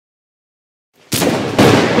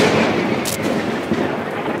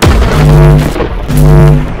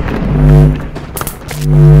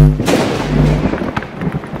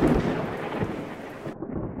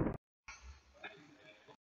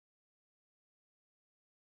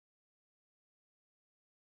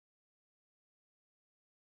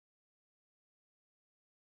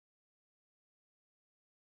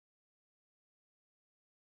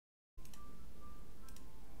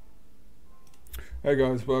Hey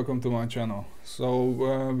guys, welcome to my channel. So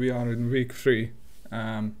we are in week 3,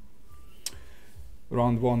 round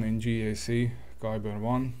 1 in GAC, Achkbar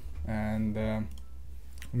 1, and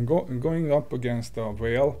I'm going up against a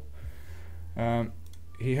whale.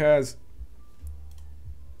 He has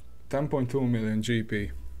 10.2 million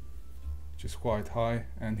GP, which is quite high,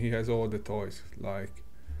 and he has all the toys. Like,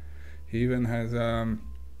 he even has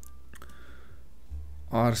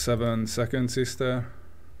R7 second sister,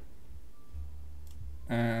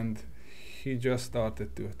 and he just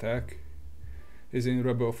started to attack. He's in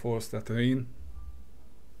Rebel Force Tatooine,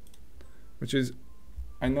 which is,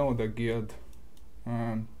 I know the guild,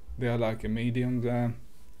 they are like a medium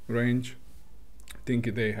range. I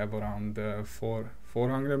think they have around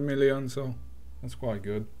 400 million, so that's quite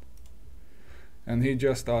good. And he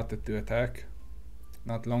just started to attack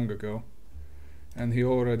not long ago, and he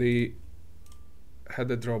already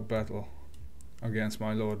had a drop battle against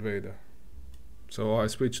my Lord Vader. So I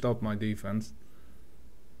switched up my defense.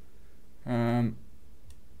 This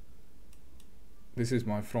is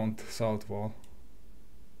my front south wall.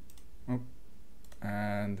 Oh.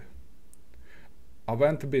 And I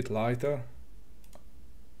went a bit lighter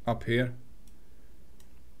up here.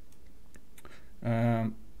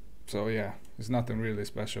 So yeah, it's nothing really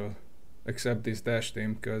special except this dash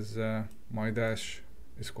team, because my dash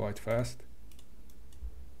is quite fast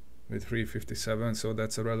with 357, so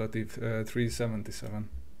that's a relative 377.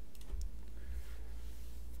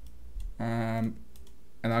 And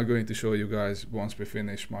I'm going to show you guys once we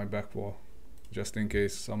finish my back wall, just in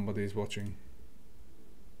case somebody is watching.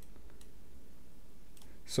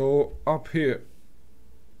 So up here,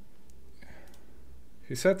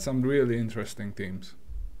 he set some really interesting teams.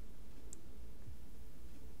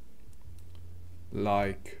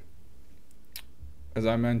 Like, as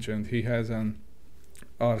I mentioned, he has an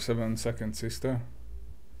R7 second sister,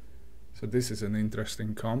 so this is an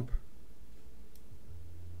interesting comp.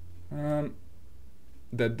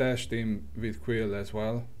 The dash team with Quill as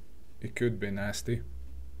well, it could be nasty.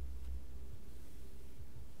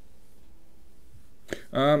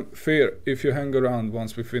 Fear, if you hang around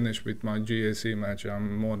once we finish with my GAC match,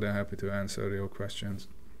 I'm more than happy to answer your questions.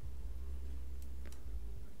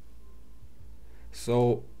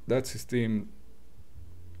 So that's his team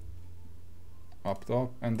up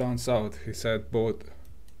top, and down south he set both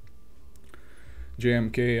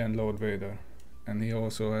JMK and Lord Vader, and he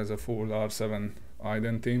also has a full R7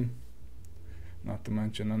 Iden team, not to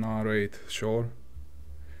mention an R8 Shore,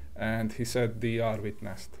 and he set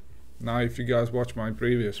DR+Nest. Now if you guys watch my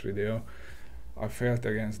previous video, I failed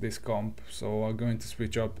against this comp, so I'm going to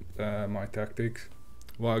switch up my tactics.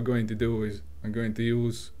 What I'm going to do is I'm going to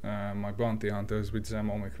use my bounty hunters with oZam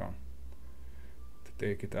Omicron to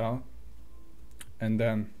take it out, and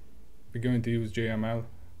then we're going to use JML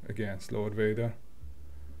against Lord Vader.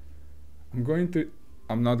 I'm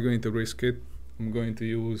not going to risk it. I'm going to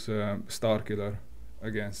use Starkiller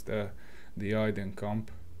against the Iden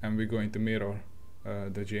comp, and we're going to mirror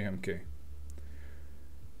the JMK.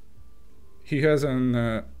 He has an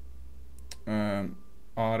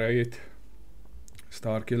R8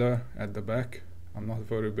 Starkiller at the back. I'm not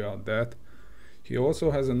worried about that. He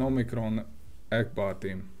also has an Omicron Achkbar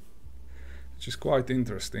team, which is quite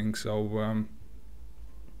interesting. So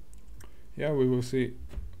yeah, we will see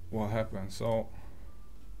what happens. So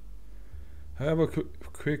I have a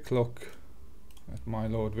quick look at my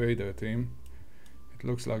Lord Vader team. It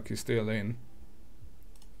looks like he's still in.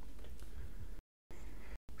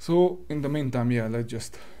 So in the meantime, yeah,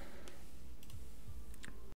 let's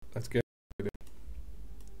get with it.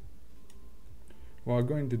 What I'm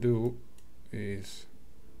going to do is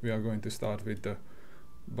we are going to start with the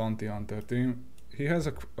bounty hunter team. He has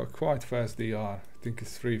a quite fast DR. I think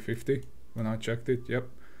it's 350 when I checked it. Yep,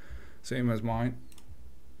 same as mine.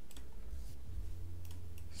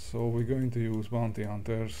 So we're going to use bounty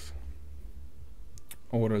hunters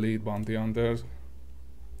or elite bounty hunters,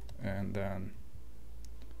 and then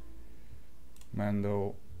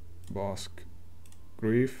Mando, Bosk,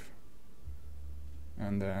 Grief,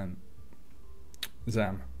 and then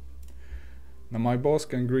Zam. Now my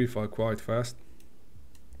Bosk and Grief are quite fast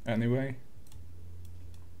anyway.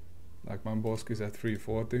 Like, my Bosk is at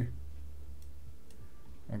 340,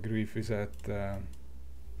 my Grief is at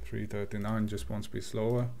 339, just one speed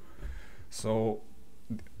slower. So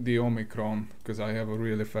the Omicron, because I have a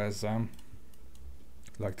really fast Zam,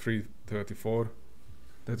 like 334,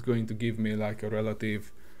 that's going to give me like a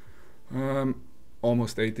relative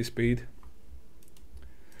almost 80 speed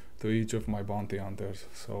to each of my bounty hunters.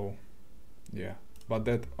 So yeah, but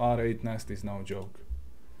that R8 nest is no joke.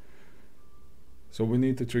 So we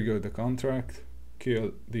need to trigger the contract,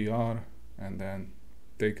 kill DR, and then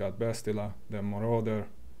take out Bastila, then Marauder,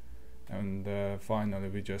 and finally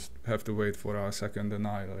we just have to wait for our second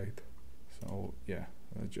Annihilate. So yeah,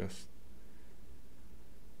 let's just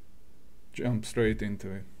jump straight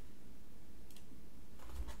into it.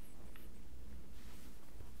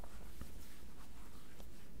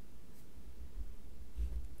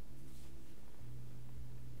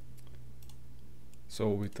 So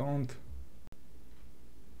we taunt,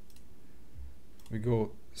 we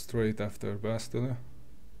go straight after Bastila.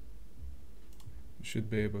 We should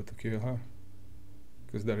be able to kill her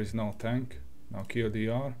because there is no tank. Now kill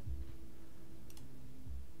DR,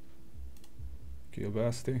 kill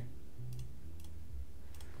Basti,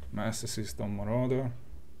 mass assist on Marauder,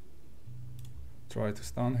 try to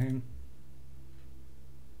stun him,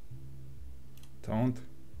 taunt,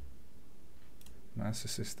 mass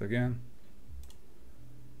assist again,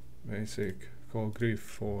 basic call Grief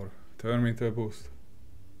for turn meter boost,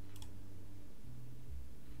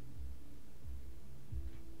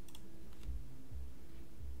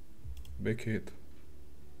 big hit,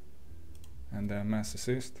 and then mass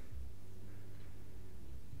assist,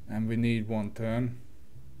 and we need one turn,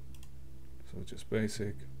 so just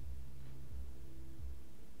basic,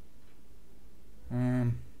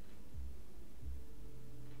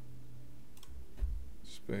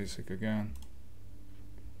 just basic again,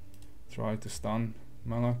 try to stun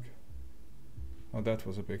Malak. Oh, that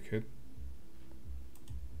was a big hit,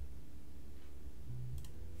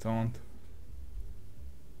 taunt,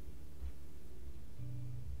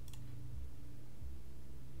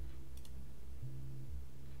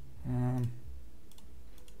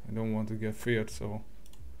 I don't want to get feared, so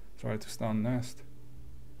try to stun Nest.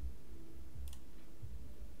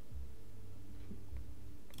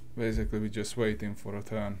 Basically we're just waiting for a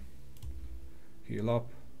turn. Heal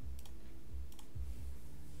up.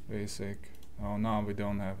 Basic. Oh, now we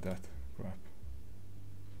don't have that crap.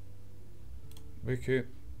 Big hit.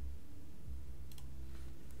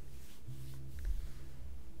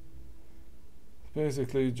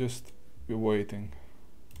 Basically just be waiting.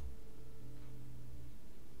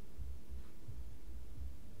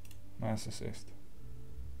 Mass assist.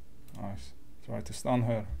 Nice. Try to stun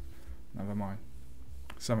her. Never mind.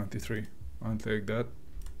 73. I'll take that.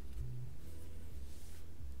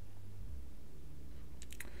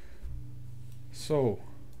 So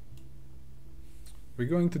we're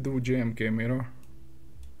going to do JMK mirror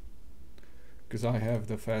because I have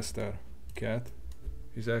the faster cat.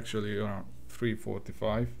 He's actually around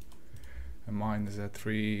 345 and mine is at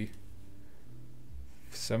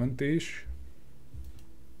 370-ish.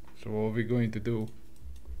 So what we're going to do,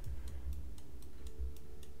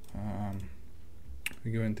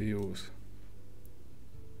 we're going to use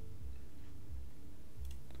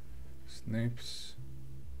Snips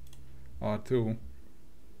R2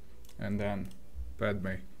 and then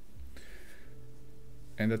Padme.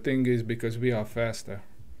 And the thing is, because we are faster,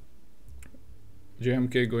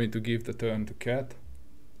 JMK going to give the turn to cat,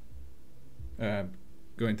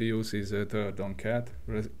 going to use his third on cat,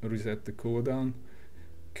 reset the cooldown.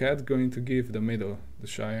 Cat going to give the middle, the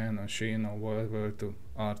Scion or Shin or whatever, to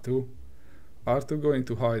R2. R2 going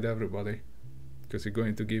to hide everybody because he's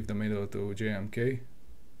going to give the middle to JMK.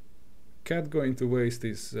 Cat going to waste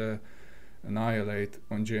his Annihilate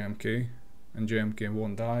on JMK, and JMK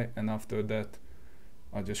won't die, and after that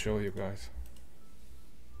I'll just show you guys.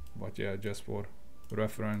 But yeah, just for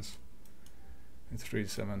reference, it's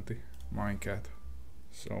 370 mine cat.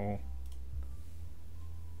 So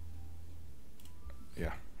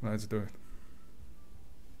yeah, let's do it.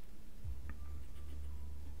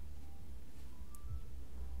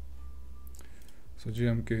 So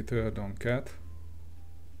JMK third on cat.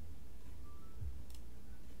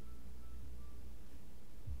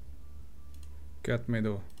 Cat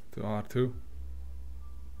middle to R2.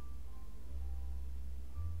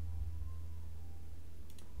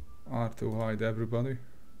 R2 hide everybody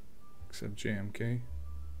except JMK.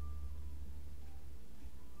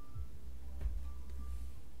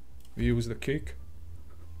 We use the kick.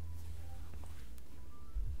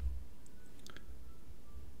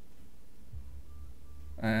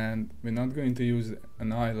 And we're not going to use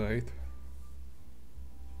Annihilate.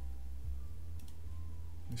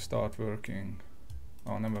 We start working.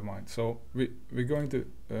 Oh, never mind. So we're going to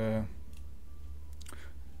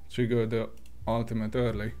trigger the ultimate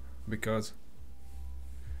early because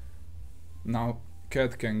now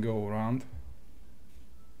cat can go around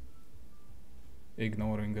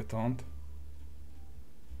ignoring the taunt.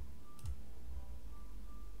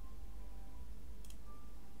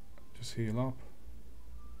 Just heal up.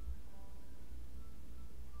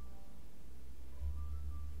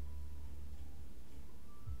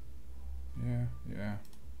 Yeah.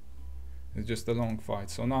 It's just a long fight.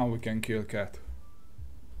 So now we can kill Cat.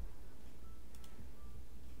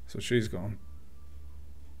 So she's gone.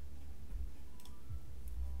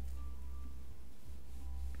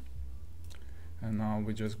 And now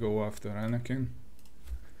we just go after Anakin.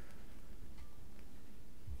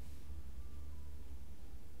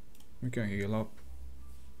 We can heal up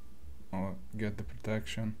or get the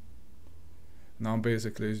protection. Now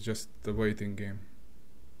basically it's just the waiting game.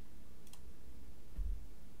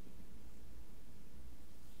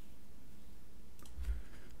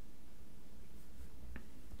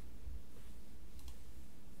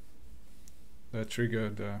 That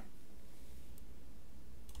triggered the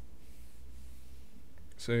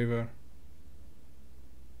saver.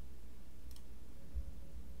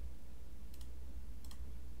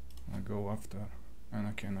 I go after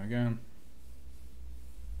Anakin again.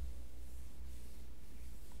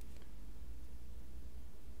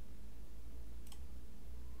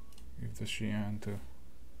 Give the Scion to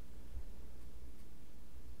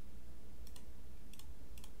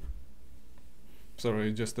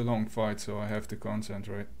sorry, just a long fight, so I have to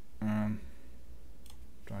concentrate.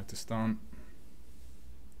 Try to stun.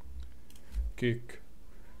 Kick.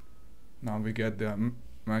 Now we get the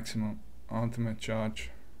maximum ultimate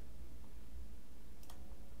charge.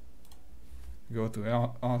 Go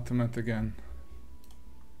to ultimate again.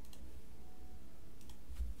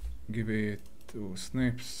 Give it to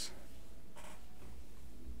Snips.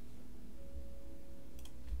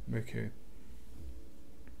 Big hit.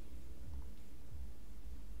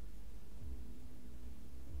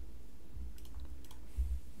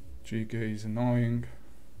 GK is annoying.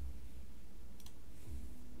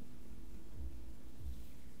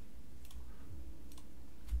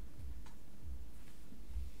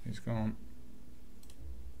 He's gone.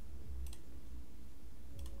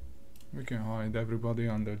 We can hide everybody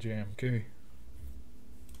under JMK.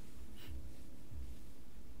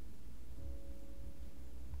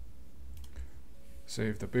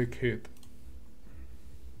 Save the big hit.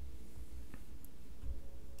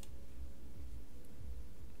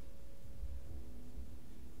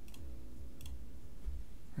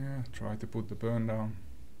 Yeah, try to put the burn down.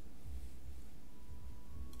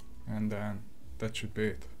 And then that should be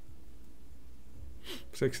it.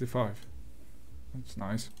 65. That's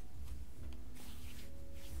nice.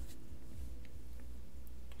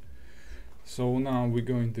 So now we're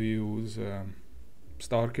going to use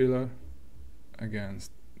Starkiller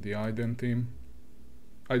against the Iden team.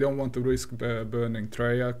 I don't want to risk burning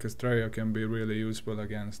Trio, because Trio can be really useful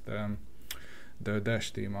against the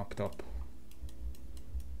Dash team up top.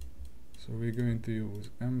 So we're going to use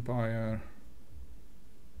Empire,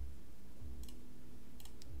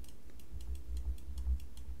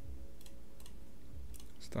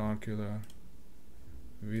 Starkiller,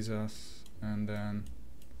 Visas, and then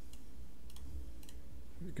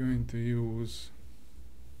we're going to use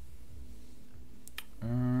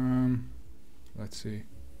let's see,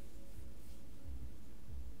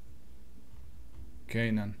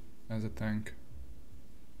 Kanan as a tank.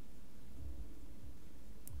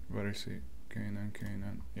 Where is he?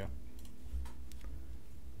 Kanan, yeah.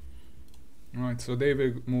 Right, so they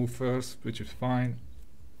will move first, which is fine.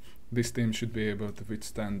 This team should be able to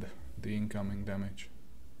withstand the incoming damage.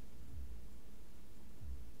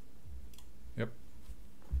 Yep.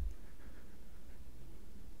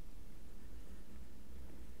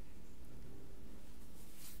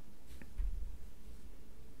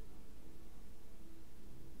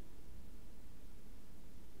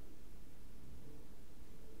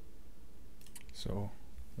 So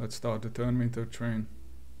let's start the turn meter train.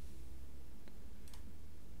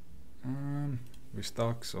 We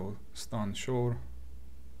stuck, so stun sure.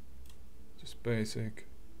 Just basic.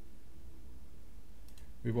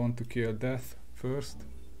 We want to kill death first,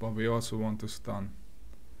 but we also want to stun.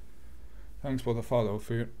 Thanks for the follow,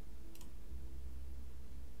 Fear.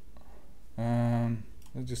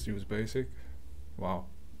 Let's just use basic. Wow.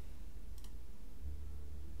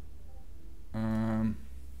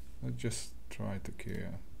 Let's just try to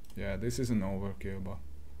kill. Yeah, this is an overkill, but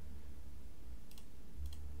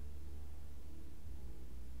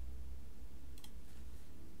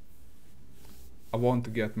I want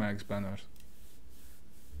to get max banners.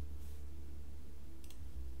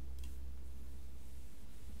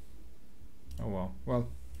 Oh well,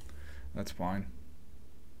 that's fine.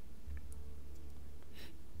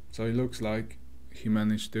 So it looks like he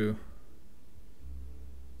managed to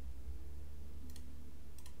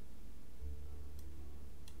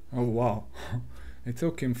oh wow. It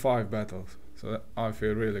took him 5 battles, so I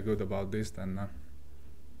feel really good about this then.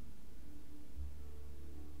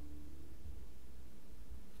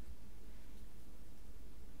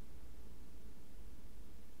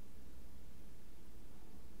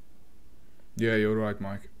 Yeah, you're right,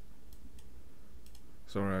 Mike.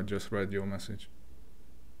 Sorry, I just read your message.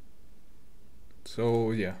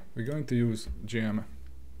 So yeah, we're going to use GM.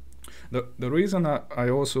 The reason I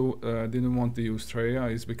also didn't want to use Trio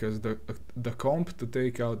is because the comp to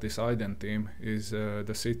take out this Iden team is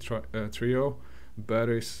the SEE+Trio,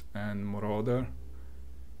 Berries and Marauder,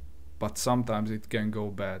 but sometimes it can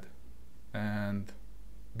go bad, and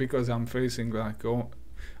because I'm facing like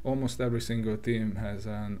almost every single team has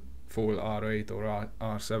an full R8 or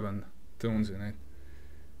R7 tunes in it,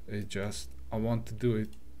 it just, I want to do it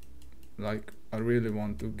like, I really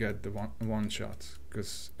want to get the one shots,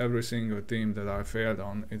 because every single team that I failed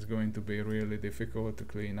on is going to be really difficult to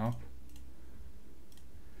clean up.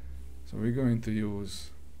 So we're going to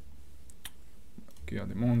use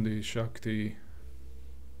Kiadimundi, Shakti,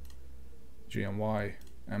 GMY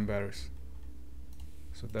and Berries.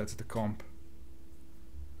 So that's the comp.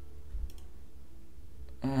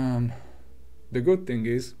 The good thing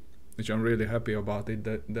is, which I'm really happy about it,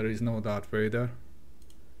 that there is no Darth Vader.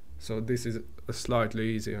 So this is a slightly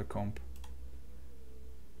easier comp.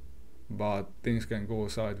 But things can go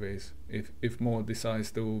sideways if Mo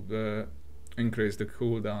decides to increase the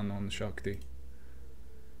cooldown on Shakti.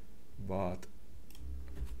 But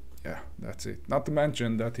yeah, that's it. Not to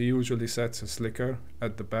mention that he usually sets a slicker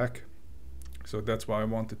at the back. So that's why I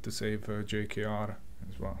wanted to save JKR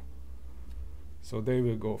as well. So they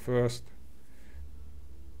will go first.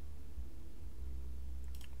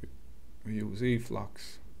 We use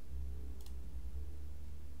E-Flux.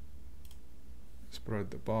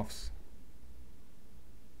 Spread the buffs.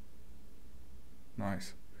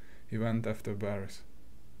 Nice. He went after Berries.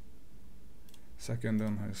 Second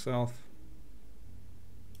on herself.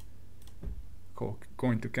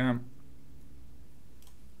 Coin to cam.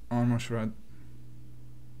 Armor shred.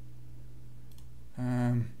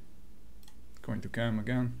 Coin to cam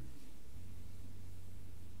again.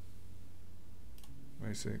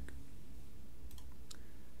 Basic.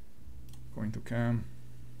 Coin to cam.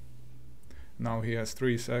 Now he has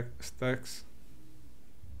 3 stacks.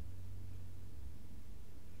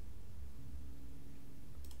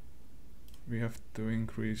 We have to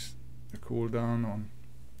increase the cooldown on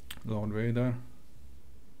Lord Vader.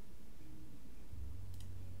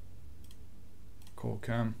 Call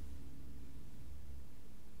cam.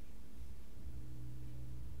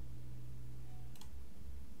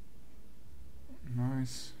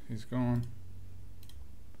 Nice, he's gone.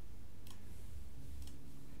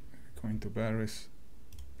 Going to Berries.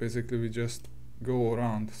 Basically we just go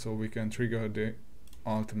around so we can trigger the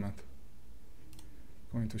ultimate.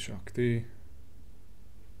 Going to Shakti.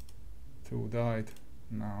 2 died.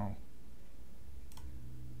 Now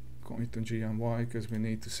going to GMY because we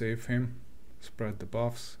need to save him. Spread the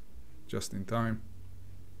buffs just in time.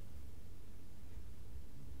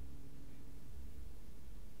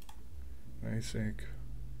 Basic.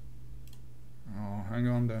 Oh, hang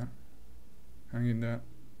on there. Hang in there.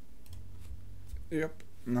 Yep,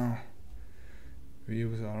 now we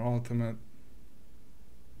use our ultimate.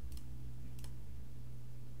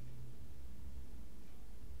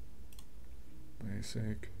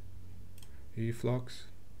 Basic. E-Flux.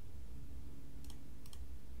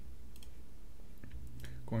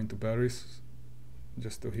 Going to Berries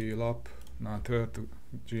just to heal up. Now third to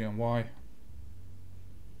GMY.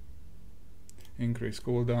 Increase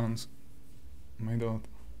cooldowns. Middle.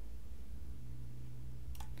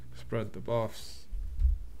 Spread the buffs.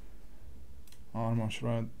 Armor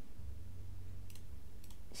shred.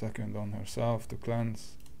 Second on herself to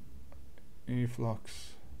cleanse.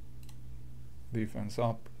 E-Flux. Defense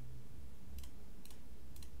up.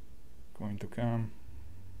 Going to cam.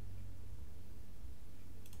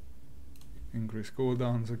 Increase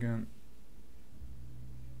cooldowns again.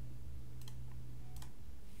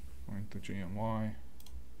 Going to GMY.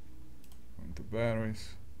 Going to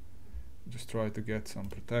Berries. Just try to get some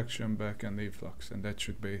protection back and E-Flux, and that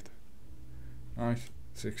should be it. Nice.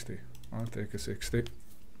 60. I'll take a 60.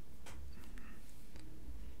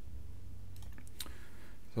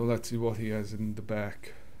 So let's see what he has in the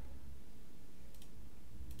back.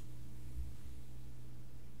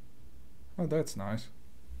 Oh, that's nice.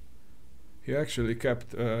 He actually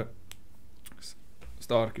kept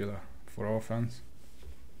Starkiller for offense.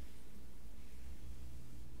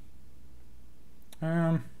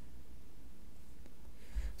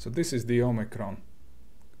 So this is the Omicron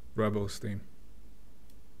Rebels team.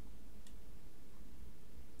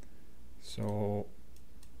 So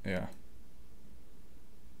yeah,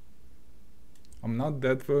 I'm not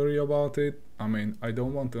that worried about it. I mean, I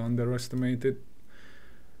don't want to underestimate it,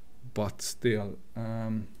 but still,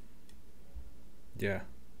 yeah,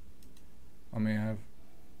 I may have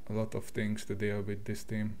a lot of things to deal with this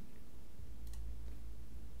team.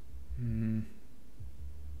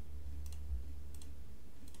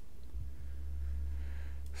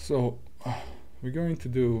 So we're going to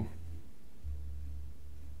do,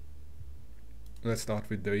 let's start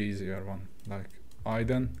with the easier one, like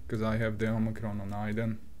Iden, because I have the Omicron on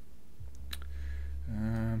Iden.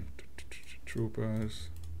 Troopers.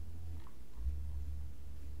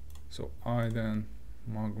 So Iden,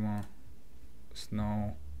 Magma,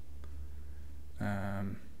 Snow,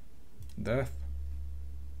 Death,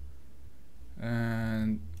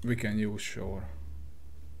 and we can use Shore,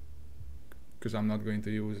 because I'm not going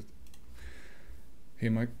to use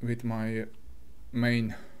him with my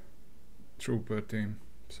main trooper team.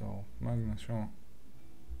 So Magma, Shore,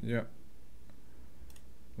 yeah,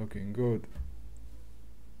 looking good.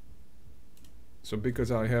 So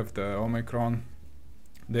because I have the Omicron,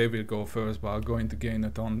 they will go first, but I'm going to gain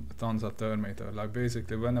tons of turn meter. Like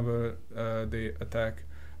basically whenever they attack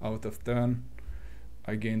out of turn,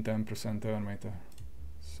 I gain 10% turn meter.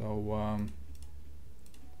 So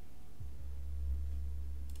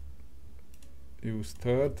use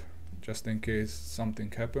third, just in case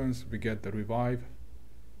something happens, we get the revive.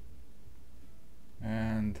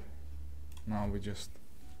 And now we just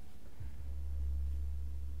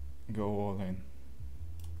go all in.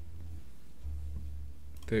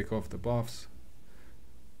 Take off the buffs,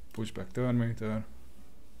 push back turn meter,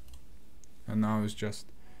 and now it's just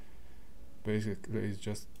basically it's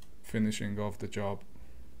just finishing off the job.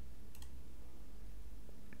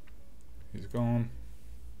 He's gone.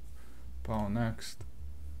 Power next.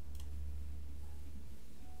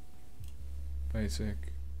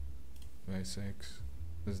 Basic. Basics.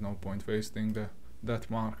 There's no point wasting that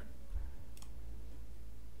mark.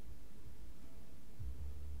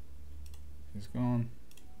 He's gone.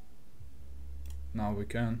 Now we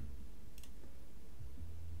can.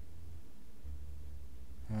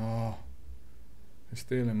 Oh, he's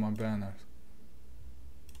stealing my banners.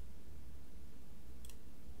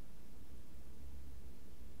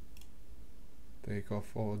 Take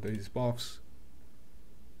off all these buffs.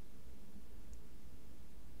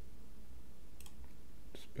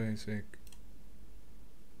 Just basic.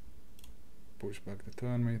 Push back the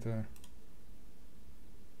turn meter.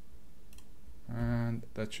 And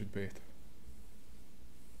that should be it.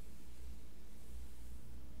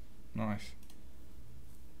 Nice.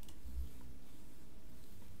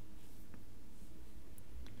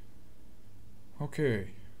 Okay,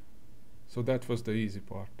 so that was the easy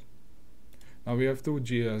part. Now we have 2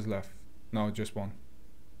 GLs left. No, just one.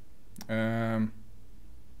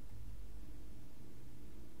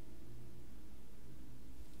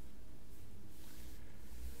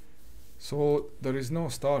 So there is no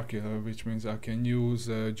Starkiller, which means I can use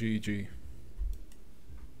GG.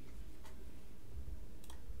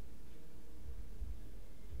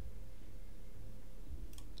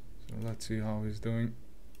 So let's see how he's doing.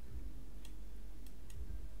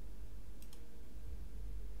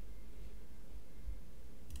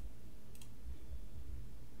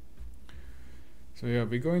 So yeah,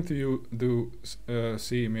 we're going to do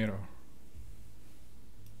SEE mirror.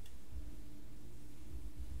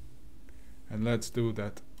 And let's do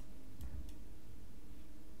that.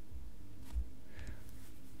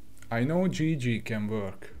 I know GG can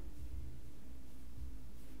work.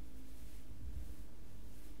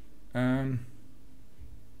 Hang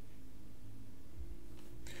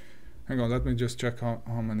on, let me just check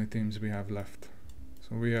how many teams we have left.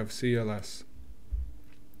 So we have CLS.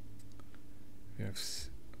 We have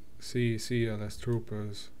CLS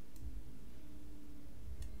Troopers,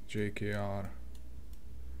 JKR,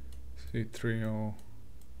 Trio,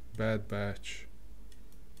 Bad Batch,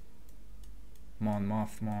 Mon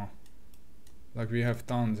Mothma. Like we have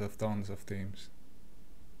tons of teams.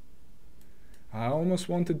 I almost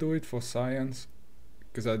want to do it for Science,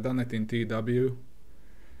 because I've done it in TW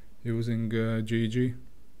using GG.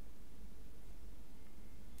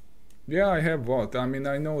 Yeah, I have what? I mean,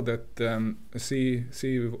 I know that SEE+Wat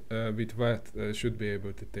should be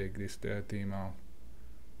able to take this team out.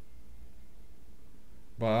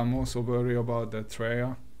 But I'm also worried about the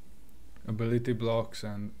Trio, ability blocks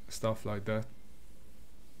and stuff like that.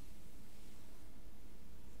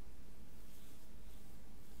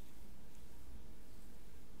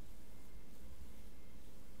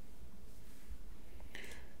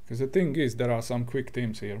 Because the thing is, there are some quick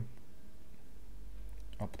teams here.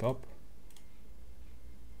 Up top.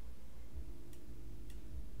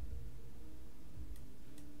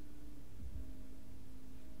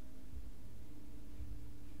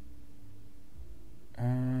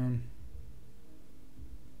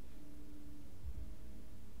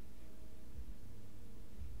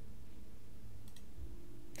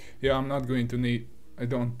 Yeah, I'm not going to need, I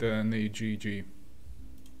don't need GG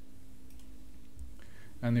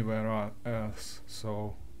anywhere else,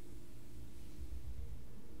 so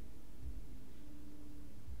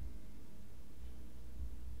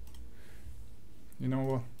you know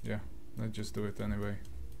what, yeah, let's just do it anyway.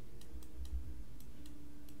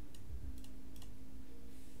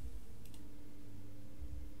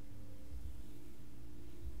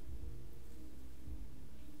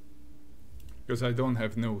 Because I don't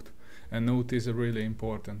have Newt, and Newt is a really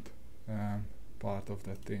important part of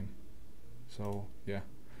that team. So yeah,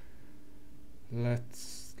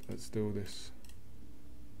 let's do this.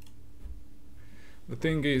 The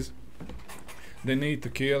thing is, they need to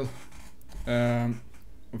kill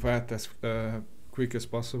Wat as quick as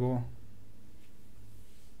possible.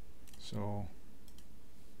 So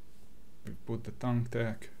we put the tank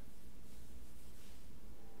tag.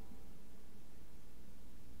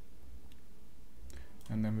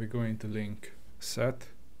 And then we're going to link set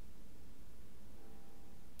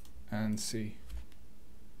and C.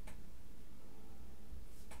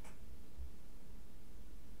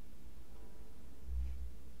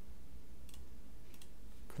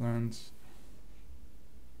 Cleanse.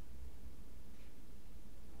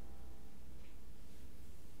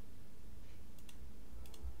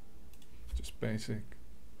 Just basic.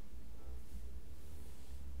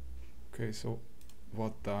 Okay, so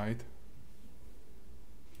what died?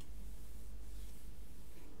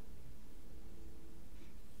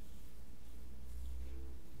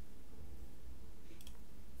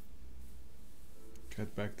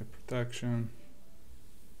 Get back the protection.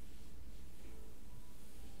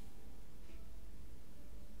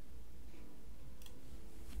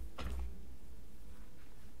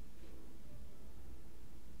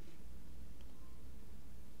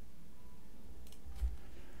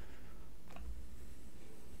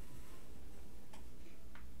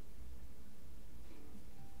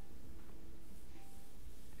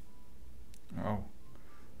 Oh,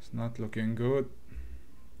 it's not looking good.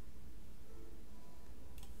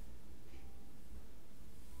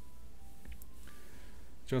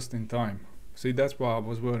 Just in time. See, that's what I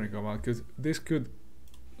was worrying about, because this could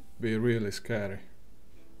be really scary.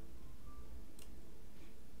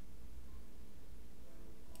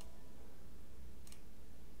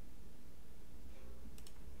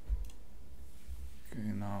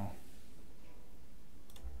 Okay, now.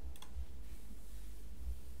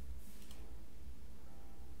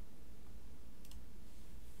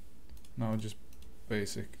 Now just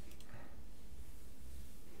basic.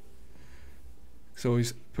 So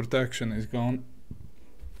his protection is gone.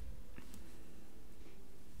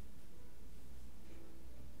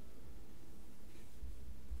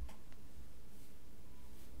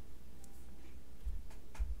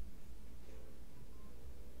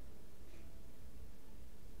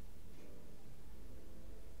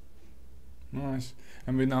 Nice.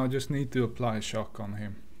 And we now just need to apply shock on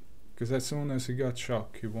him. Because as soon as he got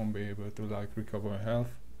shock, he won't be able to like recover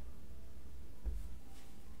health.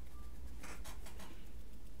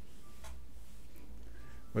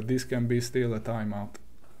 But this can be still a timeout.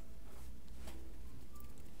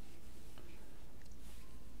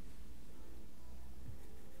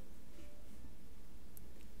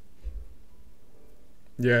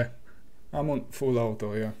 Yeah, I'm on full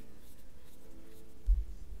auto, yeah.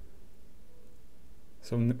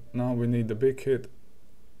 So now we need the big hit.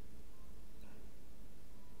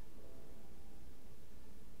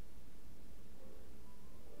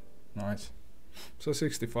 Nice. So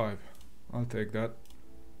 65, I'll take that.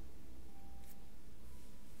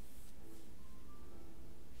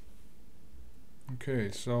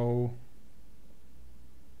 Okay, so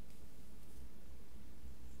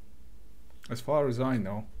as far as I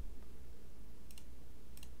know,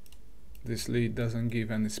 this lead doesn't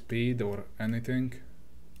give any speed or anything.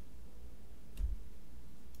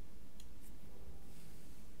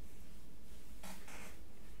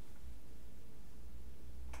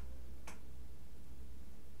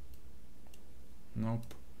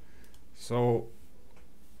 Nope. So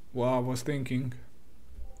what I was thinking,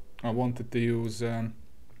 I wanted to use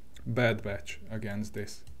Bad Batch against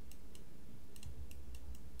this.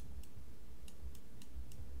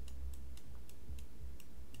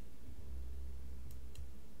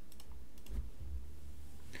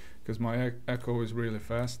 Because my echo is really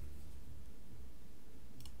fast.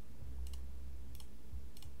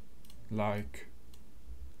 Like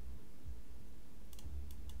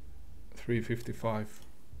 355.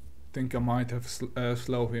 Think I might have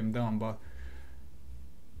slow him down, but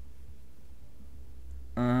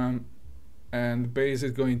and base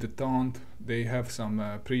is going to taunt. They have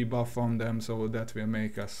some pre-buff on them, so that will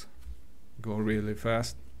make us go really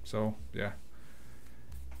fast. So yeah,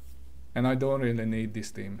 and I don't really need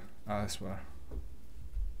this team elsewhere.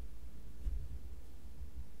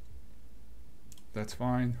 That's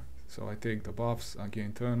fine. So I take the buffs, I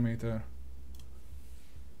gain turn meter,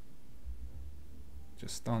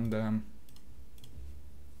 just stun them.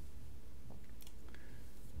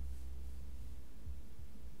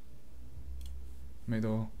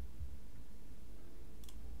 Middle,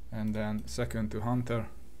 and then second to hunter,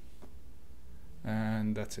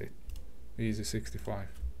 and that's it. Easy 65.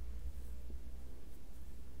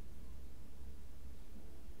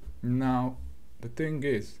 Now the thing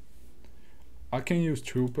is, I can use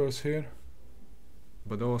troopers here,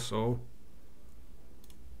 but also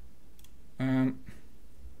the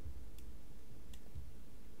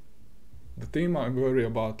team I worry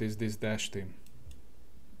about is this dash team.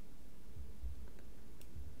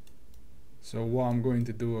 So what I'm going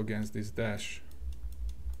to do against this dash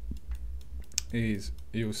is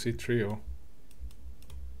use SEE+Trio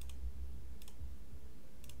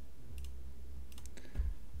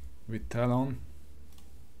with Talon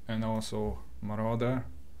and also Marauder,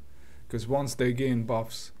 because once they gain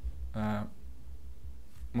buffs,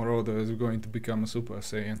 Marauder is going to become a Super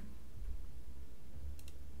Saiyan.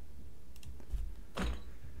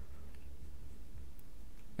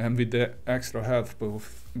 And with the extra health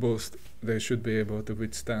boost, they should be able to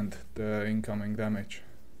withstand the incoming damage.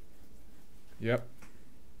 Yep.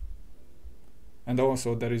 And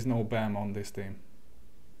also there is no BAM on this team.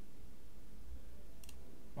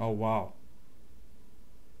 Oh wow.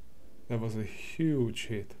 That was a huge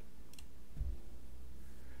hit.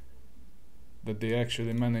 That they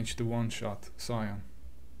actually managed to one-shot Scion.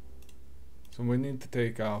 So we need to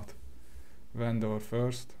take out Vendor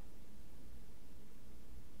first.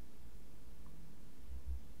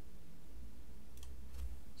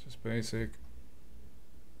 Just basic.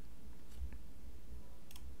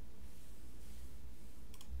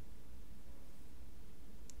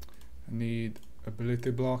 I need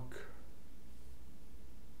ability block.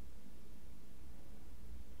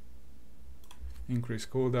 Increase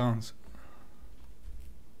cooldowns.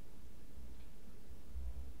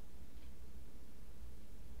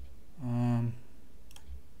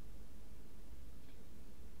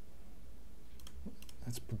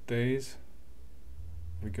 Let's put days.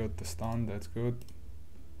 We got the stun, that's good.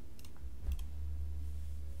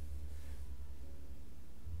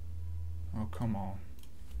 Oh, come on.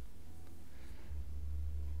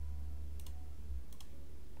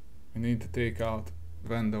 We need to take out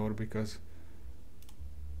Vendor because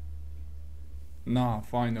now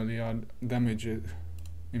finally our damage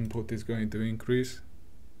input is going to increase.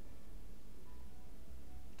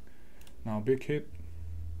 Now big hit,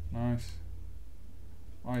 nice.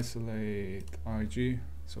 Isolate IG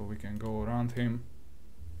so we can go around him.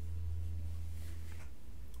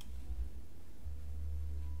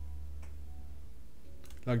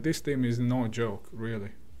 Like, this team is no joke,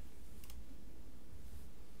 really.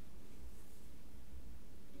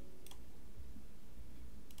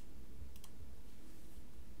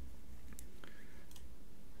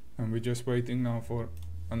 And we're just waiting now for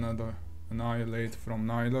another Annihilate from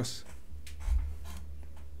Nihilus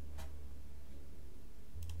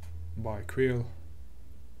by Quill.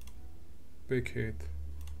 Big hit.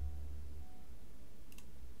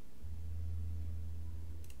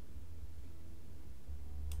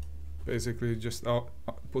 Basically just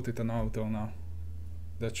put it on auto now.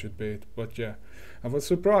 That should be it. But yeah, I was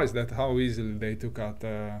surprised at how easily they took out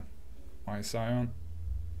my Scion.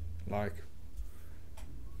 Like,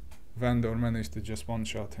 Vendor managed to just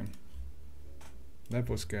one-shot him. That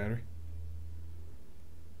was scary.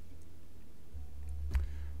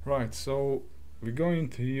 Right, so we're going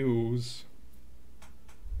to use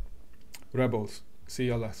Rebels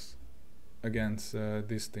CLS against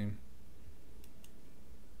this team.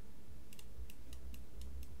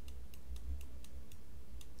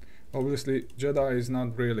 Obviously Jedi is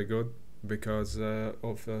not really good because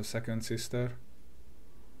of second sister.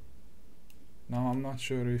 Now I'm not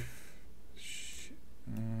sure if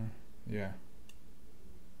yeah,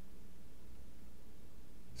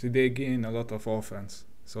 see, they gain a lot of offense,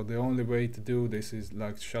 so the only way to do this is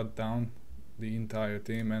like shut down the entire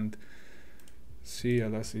team, and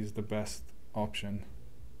CLS is the best option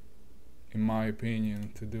in my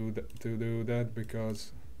opinion to do that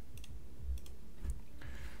because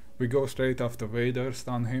we go straight after Vader,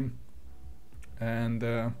 stun him,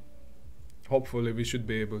 and hopefully we should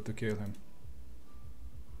be able to kill him.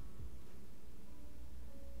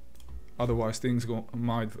 Otherwise things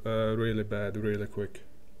might really bad really quick.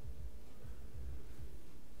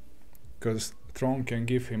 Because Tron can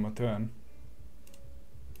give him a turn.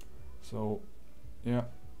 So yeah,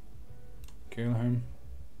 Kill him.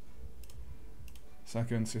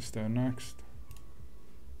 Second sister next.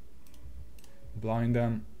 Blind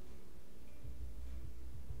them.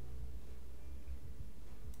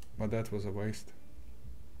 But that was a waste.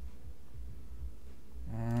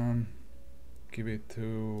 Give it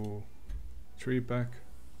to 3-pack.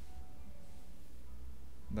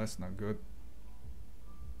 That's not good.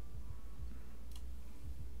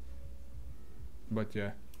 But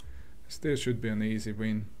yeah, still should be an easy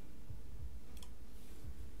win.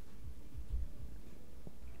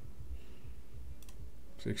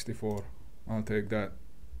 $64. I'll take that.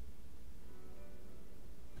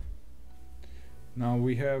 Now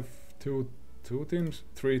we have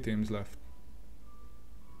three teams left.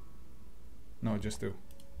 No, just 2.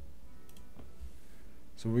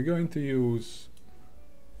 So we're going to use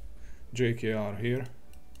JKR here.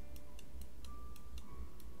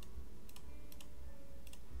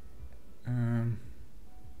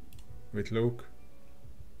 With Luke.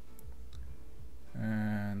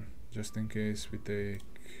 And just in case we take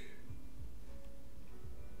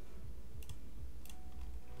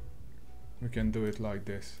we can do it like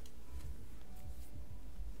this.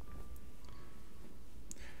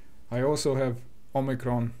 I also have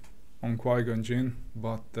Omicron on Qui-Gon Jinn,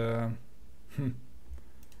 but I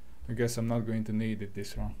guess I'm not going to need it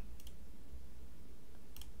this round.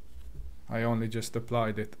 I only just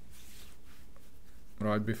applied it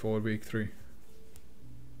right before week 3.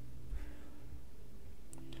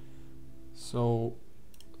 So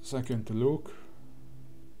second to Luke.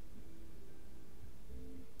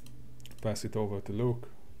 Pass it over to Luke.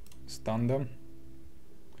 Stun them.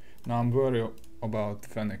 Now I'm worried about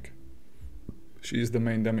Fennec. She's the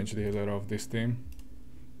main damage dealer of this team.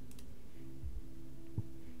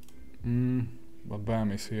 But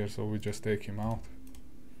Bam is here, so we just take him out.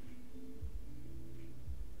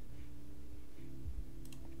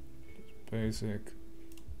 Basic.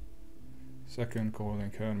 Second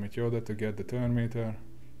calling Hermit Yoda to get the turn meter.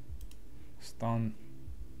 Stun.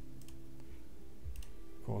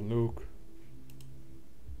 Call Luke.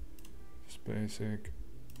 Just basic.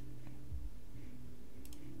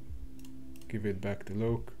 Give it back to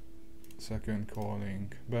Luke. Second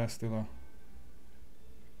calling Bastila.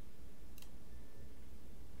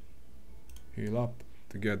 Heal up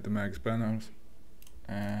to get the max banners.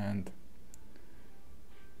 And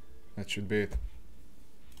that should be it.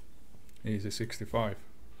 Easy 65.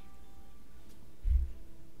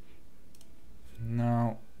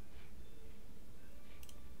 Now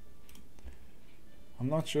I'm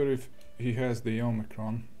not sure if he has the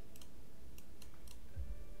Omicron.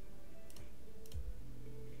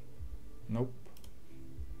 Nope.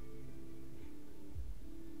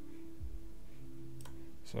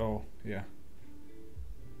 So yeah,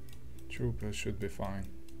 Troopers should be fine.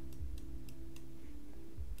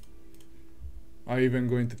 I'm even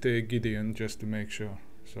going to take Gideon just to make sure.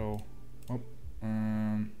 So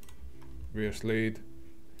we're Slade,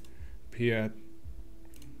 Piet,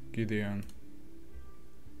 Gideon,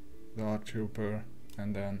 Dark Trooper,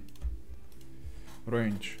 and then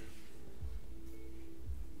range.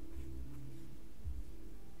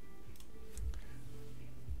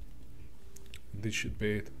 This should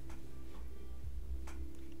be it.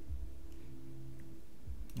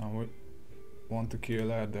 Now we want to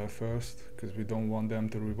kill Adder first, because we don't want them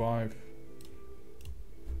to revive.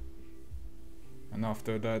 And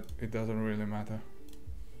after that, it doesn't really matter.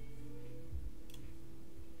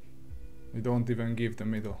 We don't even give the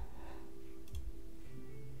middle,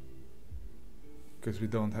 because we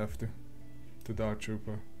don't have to Dark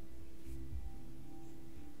Trooper.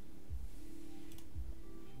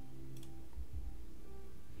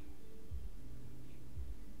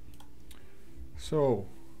 So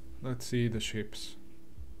let's see the ships.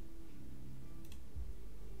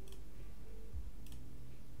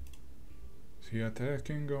 Is he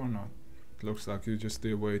attacking or not? It looks like he's just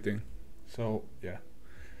still waiting. So yeah,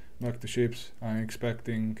 back to ships. I'm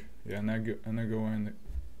expecting Nego and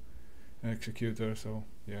Executor, so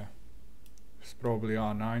yeah, it's probably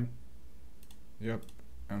R9. Yep,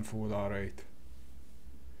 and full R8.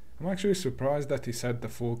 I'm actually surprised that he set the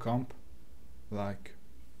full comp. Like,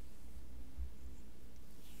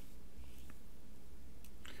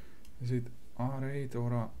 is it R8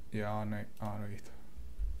 or yeah, R8.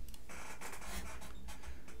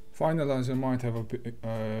 Finalizer might have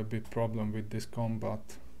a bit problem with this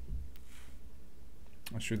combat.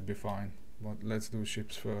 I should be fine, but let's do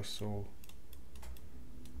ships first. So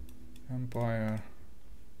Empire,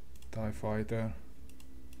 TIE Fighter,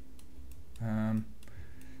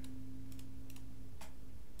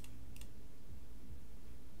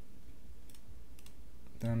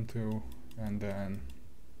 them two, and then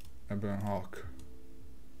Ebonhawk.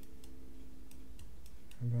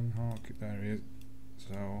 Ebonhawk, there he is.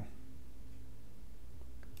 So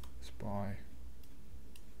spy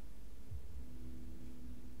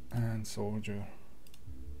and soldier.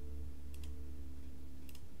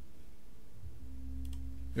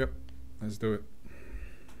 Yep, let's do it.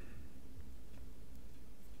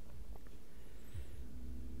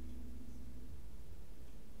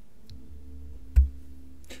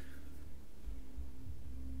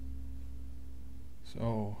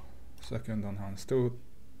 So second on Hans tooth.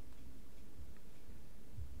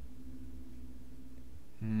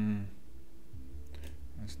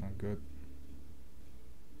 That's not good.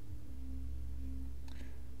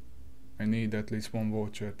 I need at least one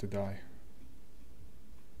vulture to die.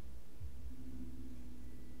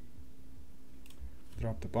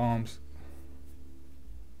 Drop the bombs.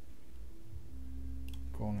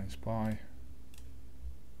 Call in spy.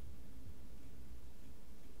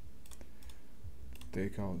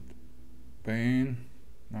 Take out Bane.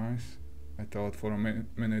 Nice. I thought for a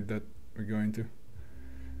minute that we're going to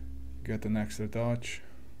get an extra dodge.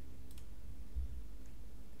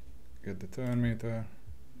 Get the turn meter.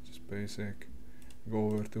 Just basic. Go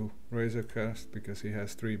over to Razor Crest because he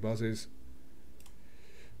has 3 buzzes.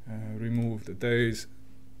 Remove the days.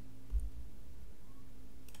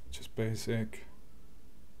 Just basic.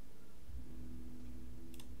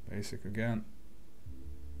 Basic again.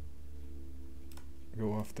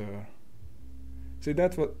 Go after. See,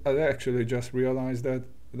 that what I actually just realized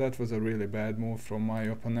that was a really bad move from my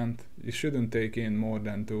opponent. You shouldn't take in more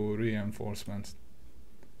than 2 reinforcements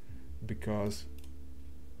because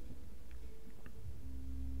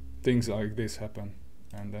things like this happen,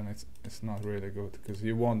 and then it's not really good because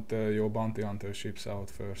you want your bounty hunter ships out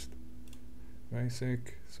first.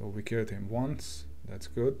 Basic. So we killed him once. That's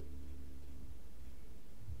good.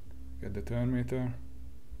 Get the turn meter.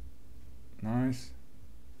 Nice.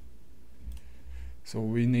 So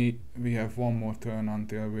we have one more turn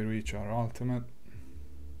until we reach our ultimate.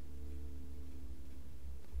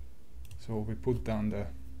 So we put down the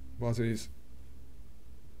buzzies.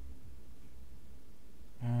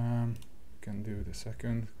 Can do the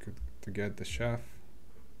second to get the chef.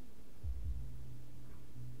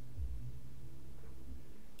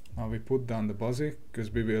 Now we put down the buzzy because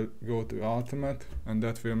we will go to ultimate, and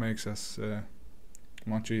that will make us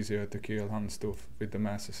much easier to kill Hunstooth with the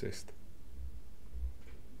mass assist.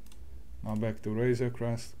 Now back to Razor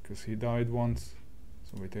Crest because he died once,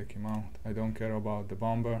 so we take him out. I don't care about the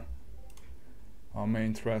bomber. Our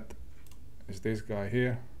main threat is this guy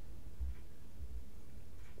here.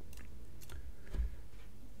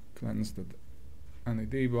 Cleanse any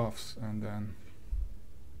debuffs and then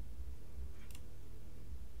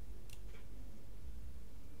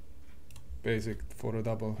basic for a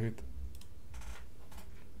double hit.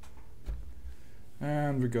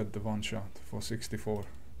 And we got the one shot for 64.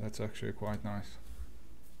 That's actually quite nice.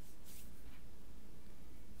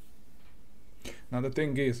 Now the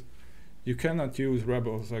thing is, you cannot use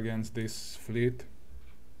rebels against this fleet.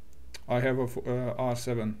 I have a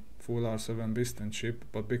R7, full R7 Bistan ship,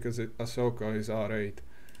 but because Ahsoka is R8,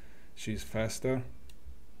 she's faster.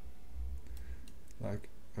 Like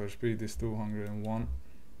her speed is 201.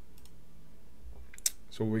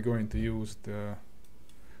 So we're going to use the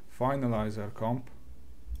Finalizer comp.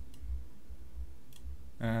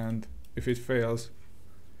 And if it fails,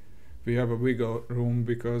 we have a wiggle room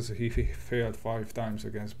because he failed 5 times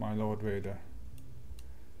against my Lord Vader.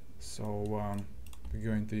 So we're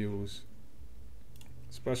going to use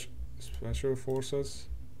special forces,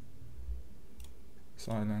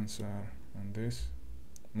 silencer, and this.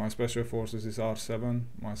 My special forces is R7,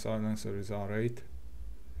 my silencer is R8,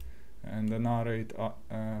 and an R8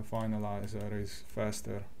 finalizer is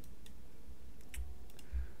faster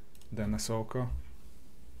than Ahsoka.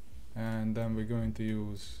 And then we're going to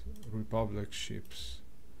use Republic ships,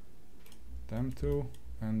 them two,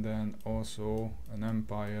 and then also an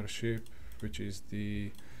Empire ship, which is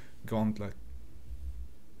the Gauntlet.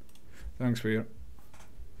 Thanks, Fear.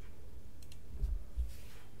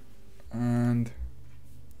 And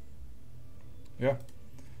yeah,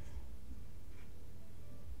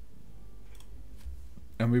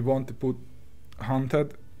 and we want to put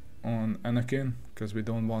Hunted on Anakin because we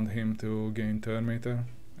don't want him to gain turn meter.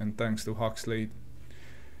 And thanks to Huxley,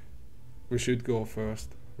 we should go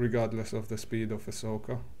first, regardless of the speed of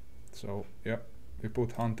Ahsoka. So yeah, we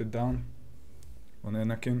put Hunted down on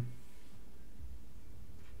Anakin.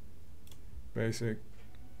 Basic.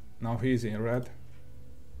 Now he's in red.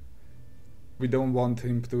 We don't want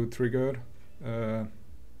him to trigger the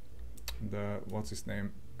what's his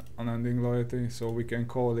name, unending loyalty, so we can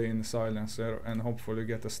call in Silencer and hopefully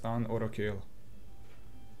get a stun or a kill.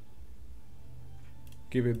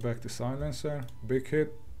 Give it back to Silencer, big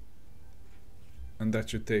hit, and that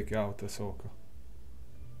should take out Ahsoka.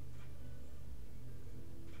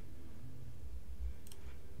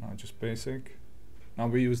 Now just basic. Now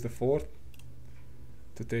we use the fourth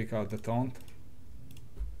to take out the taunt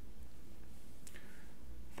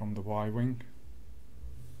from the Y-wing.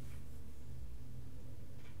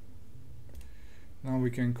 Now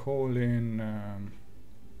we can call in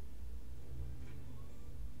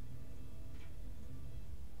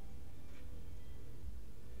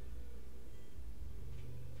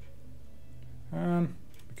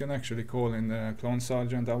we can actually call in the Clone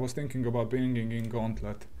Sergeant. I was thinking about bringing in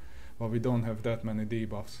Gauntlet, but we don't have that many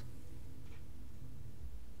debuffs.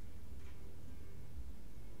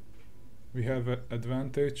 We have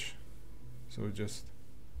advantage, so just...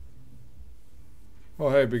 Oh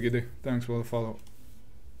hey Biggie, thanks for the follow.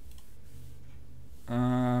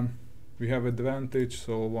 We have advantage,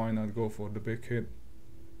 so why not go for the big hit?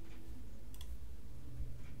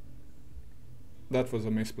 That was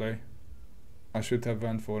a misplay. I should have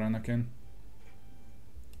went for Anakin.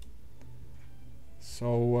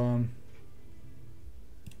 So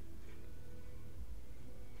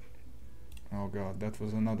oh god, that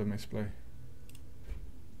was another misplay.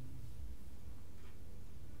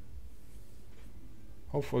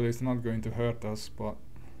 Hopefully it's not going to hurt us, but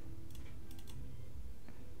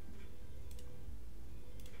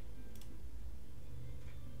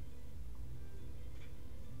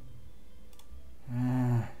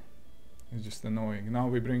it's just annoying. Now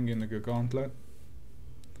we bring in the Gauntlet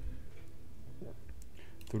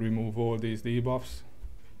to remove all these debuffs.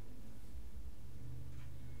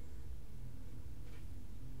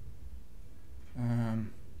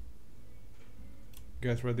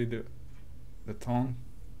 Get ready the taunt.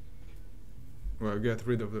 Well, get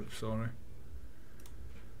rid of it, sorry.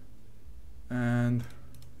 And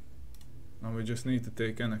now we just need to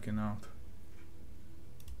take Anakin out.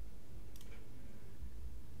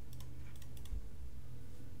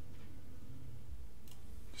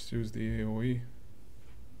 Just use the AoE.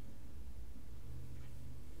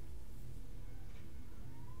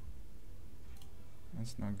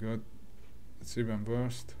 That's not good. It's even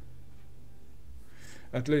worse.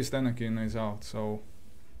 At least Anakin is out, so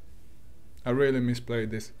I really misplayed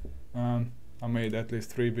this. I made at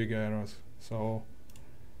least 3 big errors, so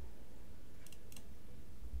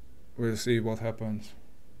we'll see what happens.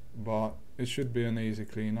 But it should be an easy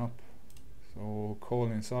cleanup. So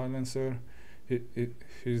call in Silencer.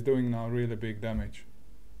 He's doing now really big damage.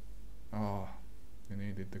 Ah, you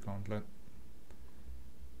needed the Gauntlet.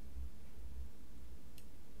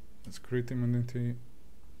 That's crit immunity.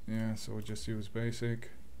 Yeah, so just use basic.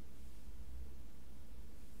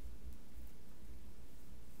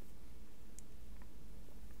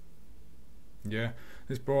 Yeah,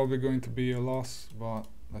 it's probably going to be a loss, but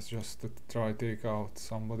let's just try take out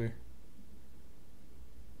somebody.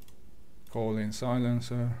 Call in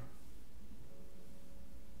Silencer.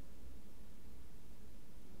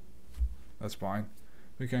 That's fine.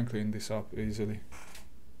 We can clean this up easily.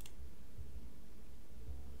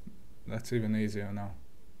 That's even easier now.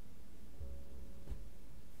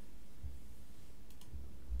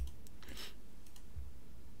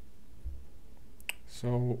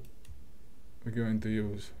 So we're going to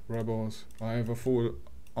use rebels. I have a full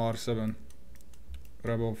R7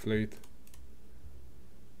 rebel fleet,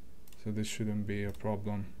 so this shouldn't be a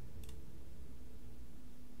problem.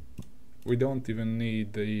 We don't even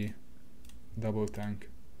need the double tank.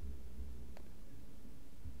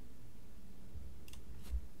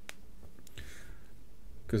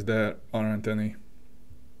 Because there aren't any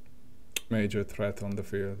major threat on the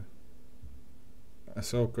field.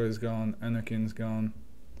 Ahsoka is gone, Anakin's gone.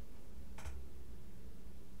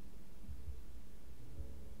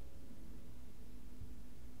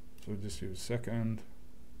 So just use second,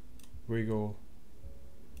 wiggle,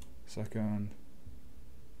 second,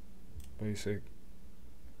 basic,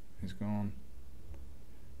 he's gone.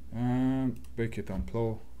 Bake it on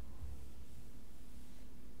plow.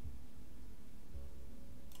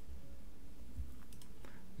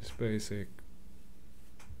 Just basic.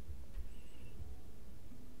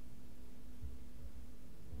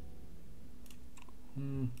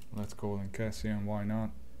 Let's call in Cassian, why not?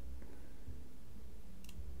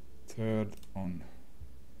 Third on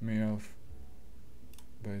MILF,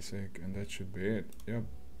 basic, and that should be it. Yep,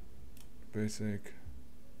 basic.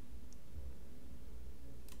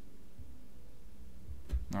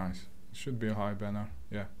 Nice. It should be a high banner.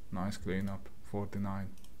 Yeah, nice cleanup. 49.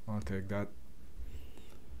 I'll take that.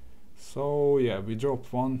 So yeah, we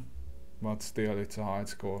dropped one, but still it's a high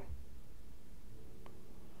score.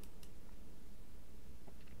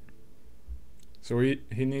 So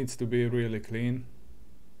he needs to be really clean.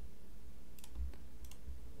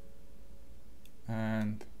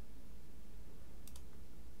 And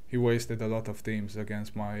he wasted a lot of teams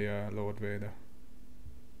against my Lord Vader.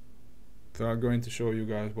 So I'm going to show you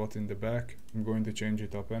guys what's in the back. I'm going to change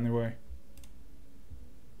it up anyway.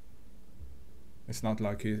 It's not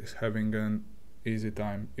like he's having an easy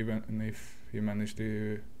time, even if he managed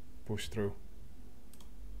to push through.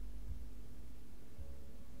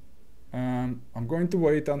 I'm going to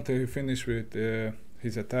wait until he finishes with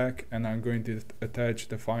his attack, and I'm going to attach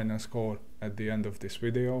the final score at the end of this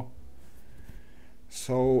video.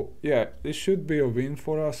 So yeah, this should be a win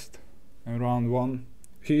for us in round 1.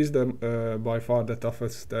 He is the by far the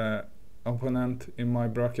toughest opponent in my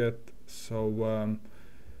bracket. So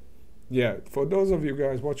yeah, for those of you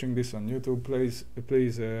guys watching this on YouTube, please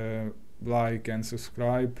like and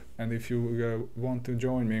subscribe. And if you want to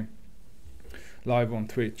join me live on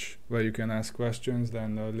Twitch, where you can ask questions,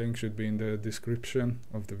 then the link should be in the description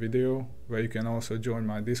of the video, where you can also join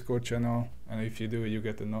my Discord channel, and if you do, you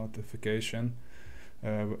get a notification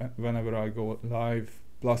whenever I go live.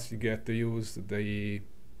 Plus you get to use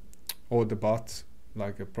all the bots,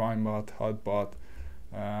 like a Prime bot, Hot bot,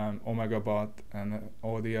 Omega bot, and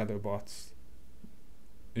all the other bots,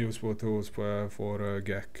 useful tools for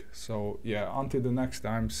GEC. So yeah, until the next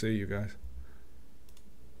time, see you guys.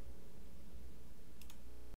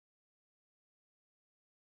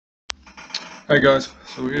 Hey guys,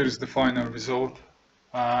 so here is the final result.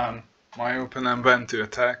 My opponent went to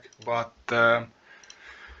attack, but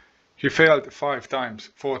he failed 4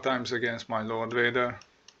 times against my Lord Vader.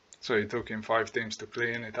 So it took him 5 teams to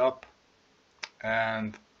clean it up.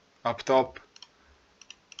 And up top,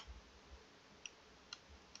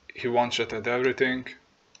 he one-shotted everything.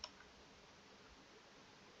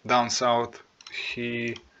 Down south,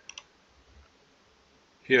 he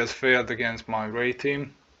has failed against my Ray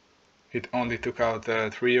team. It only took out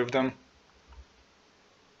 3 of them.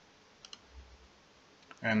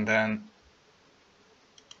 And then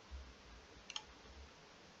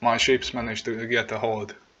my ships managed to get a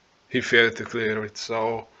hold. He failed to clear it,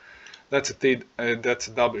 so that's a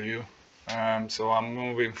W. So I'm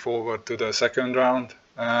moving forward to the second round.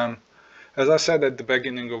 As I said at the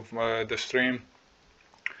beginning of the stream,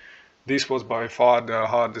 this was by far the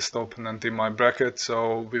hardest opponent in my bracket,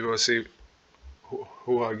 so we will see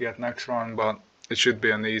who I get next round, but it should be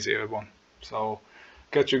an easier one. So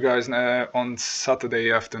catch you guys on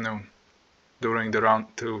Saturday afternoon during the round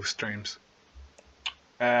 2 streams.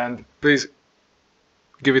 And please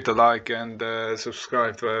give it a like and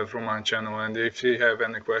subscribe from my channel. And if you have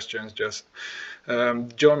any questions, just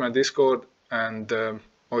join my Discord and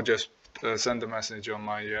or just send a message on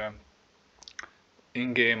my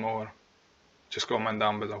in-game, or just comment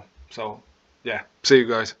down below. So yeah, see you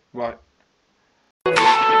guys, bye.